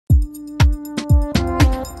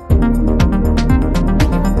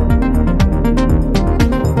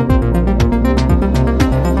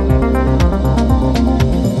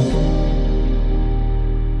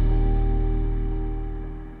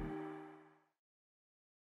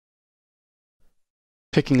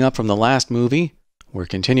Picking up from the last movie, we're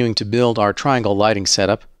continuing to build our triangle lighting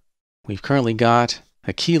setup. We've currently got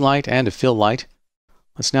a key light and a fill light.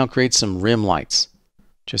 Let's now create some rim lights.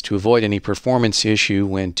 Just to avoid any performance issue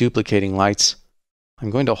when duplicating lights, I'm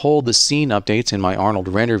going to hold the scene updates in my Arnold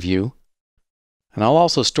render view. And I'll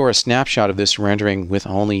also store a snapshot of this rendering with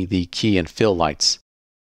only the key and fill lights.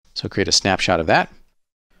 So create a snapshot of that.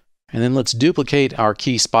 And then let's duplicate our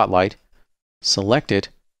key spotlight. Select it,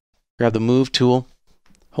 grab the Move tool,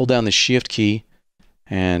 hold down the Shift key,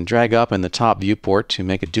 and drag up in the top viewport to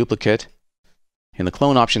make a duplicate. In the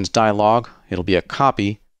Clone Options dialog, it'll be a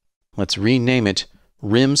copy. Let's rename it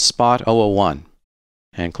Rim Spot 001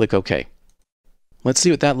 and click OK. Let's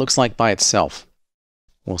see what that looks like by itself.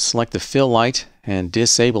 We'll select the fill light and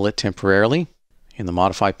disable it temporarily in the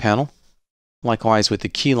Modify panel. Likewise with the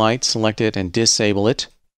key light, select it and disable it.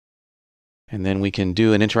 And then we can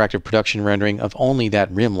do an interactive production rendering of only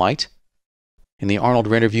that rim light. In the Arnold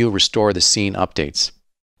render view, restore the scene updates.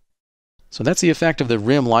 So that's the effect of the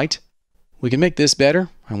rim light. We can make this better.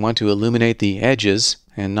 I want to illuminate the edges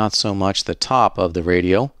and not so much the top of the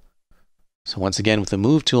radio. So once again, with the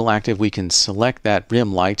Move tool active, we can select that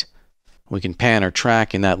rim light. We can pan or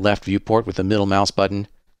track in that left viewport with the middle mouse button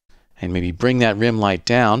and maybe bring that rim light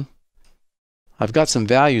down. I've got some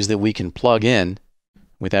values that we can plug in.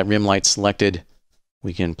 With that rim light selected,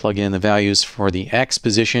 we can plug in the values for the X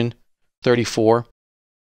position, 34,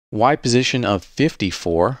 Y position of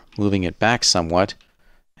 54, moving it back somewhat,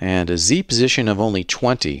 and a Z position of only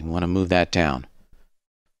 20. We want to move that down.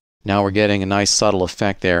 Now we're getting a nice subtle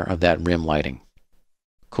effect there of that rim lighting.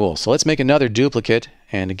 Cool, so let's make another duplicate,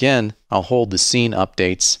 and again, I'll hold the scene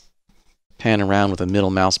updates, pan around with the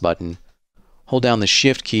middle mouse button, hold down the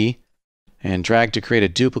Shift key, and drag to create a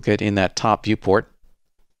duplicate in that top viewport.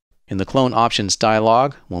 In the Clone Options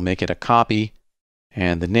dialog, we'll make it a copy,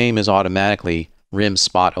 and the name is automatically Rim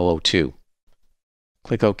Spot 002.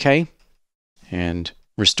 Click OK, and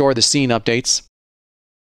restore the scene updates.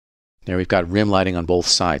 There we've got rim lighting on both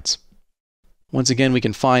sides. Once again, we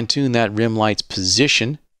can fine-tune that rim light's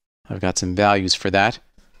position. I've got some values for that.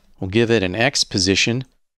 We'll give it an X position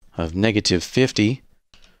of -50.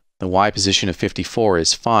 The Y position of 54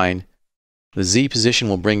 is fine. The Z position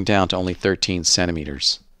will bring down to only 13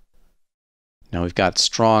 centimeters. Now we've got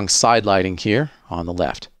strong side lighting here on the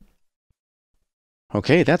left.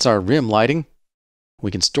 Okay, that's our rim lighting. We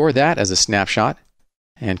can store that as a snapshot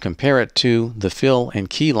and compare it to the fill and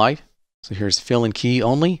key light. So here's fill and key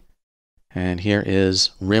only, and here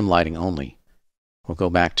is rim lighting only. We'll go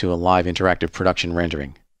back to a live interactive production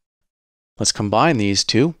rendering. Let's combine these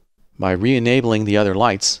two by re-enabling the other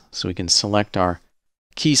lights. So we can select our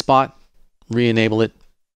key spot, re-enable it,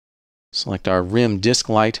 select our rim disc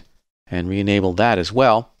light, and re-enable that as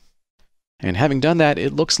well. And having done that,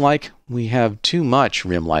 it looks like we have too much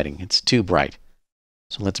rim lighting. It's too bright.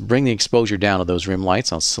 So let's bring the exposure down of those rim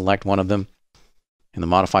lights. I'll select one of them. In the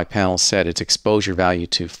Modify panel, set its exposure value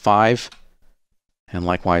to 5. And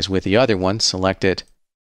likewise with the other one, select it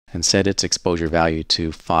and set its exposure value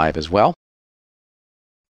to 5 as well.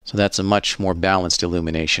 So that's a much more balanced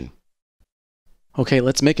illumination. Okay,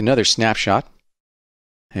 let's make another snapshot.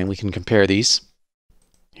 And we can compare these.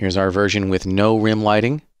 Here's our version with no rim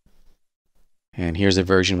lighting. And here's a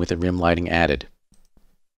version with the rim lighting added.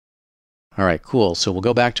 All right, cool. So we'll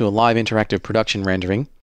go back to a live interactive production rendering.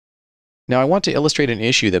 Now I want to illustrate an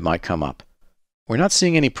issue that might come up. We're not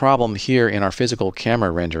seeing any problem here in our physical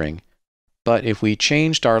camera rendering, but if we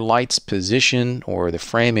changed our light's position or the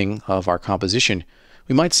framing of our composition,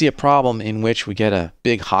 we might see a problem in which we get a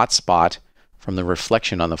big hot spot from the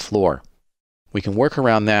reflection on the floor. We can work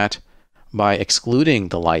around that by excluding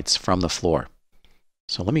the lights from the floor.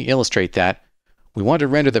 So let me illustrate that. We want to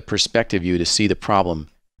render the perspective view to see the problem.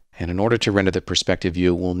 And in order to render the perspective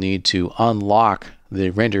view, we'll need to unlock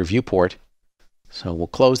the render viewport. So we'll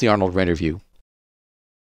close the Arnold render view.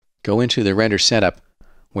 Go into the render setup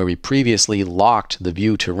where we previously locked the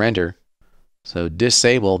view to render. So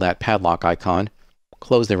disable that padlock icon,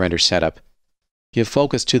 close the render setup. Give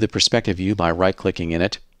focus to the perspective view by right-clicking in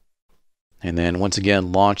it. And then once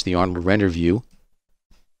again, launch the Arnold render view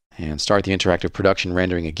and start the interactive production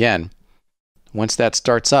rendering again. Once that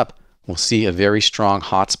starts up, we'll see a very strong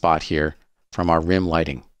hotspot here from our rim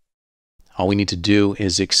lighting. All we need to do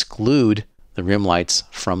is exclude the rim lights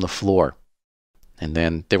from the floor. And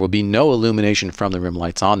then there will be no illumination from the rim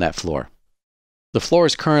lights on that floor. The floor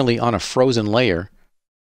is currently on a frozen layer.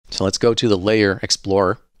 So let's go to the Layer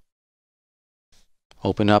Explorer.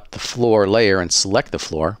 Open up the floor layer and select the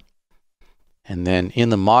floor. And then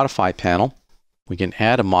in the Modify panel, we can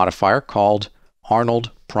add a modifier called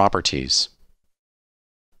Arnold Properties.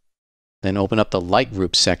 Then open up the light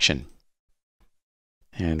group section.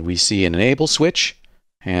 And we see an enable switch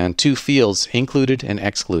and two fields, included and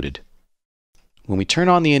excluded. When we turn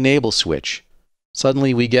on the enable switch,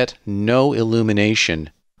 suddenly we get no illumination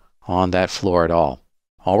on that floor at all.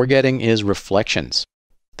 All we're getting is reflections.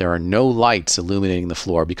 There are no lights illuminating the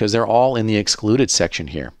floor because they're all in the excluded section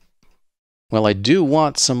here. Well, I do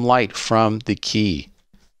want some light from the key.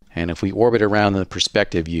 And if we orbit around the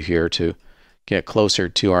perspective view here to get closer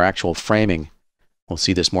to our actual framing, we'll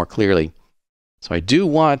see this more clearly. So I do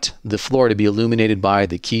want the floor to be illuminated by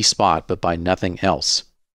the key spot, but by nothing else.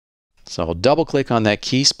 So I'll double click on that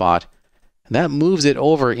key spot, and that moves it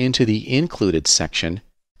over into the included section.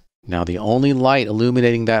 Now the only light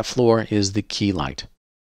illuminating that floor is the key light.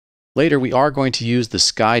 Later we are going to use the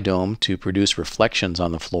sky dome to produce reflections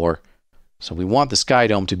on the floor. So we want the sky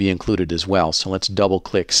dome to be included as well. So let's double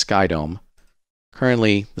click sky dome.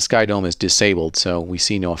 Currently the sky dome is disabled, so we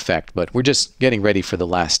see no effect, but we're just getting ready for the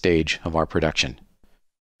last stage of our production.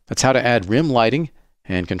 That's how to add rim lighting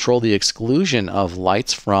and control the exclusion of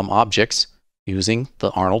lights from objects using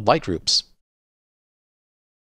the Arnold light groups.